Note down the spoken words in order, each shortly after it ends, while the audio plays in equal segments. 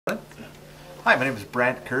Hi, my name is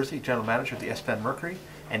Brant Kersey, General Manager of the Estevan Mercury,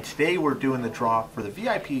 and today we're doing the draw for the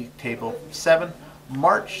VIP table 7,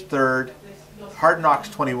 March 3rd,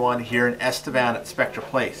 Hardknocks 21 here in Estevan at Spectra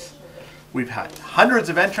Place. We've had hundreds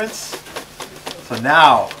of entrants, so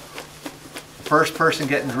now the first person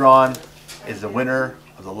getting drawn is the winner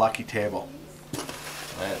of the lucky table.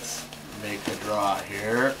 Let's make the draw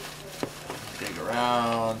here, dig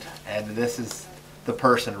around, and this is the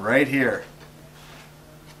person right here.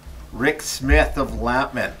 Rick Smith of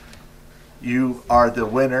Lampman. You are the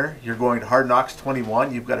winner. You're going to Hardknocks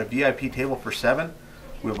 21. You've got a VIP table for 7.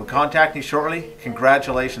 We will be contacting you shortly.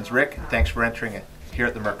 Congratulations, Rick. Thanks for entering it here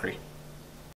at the Mercury.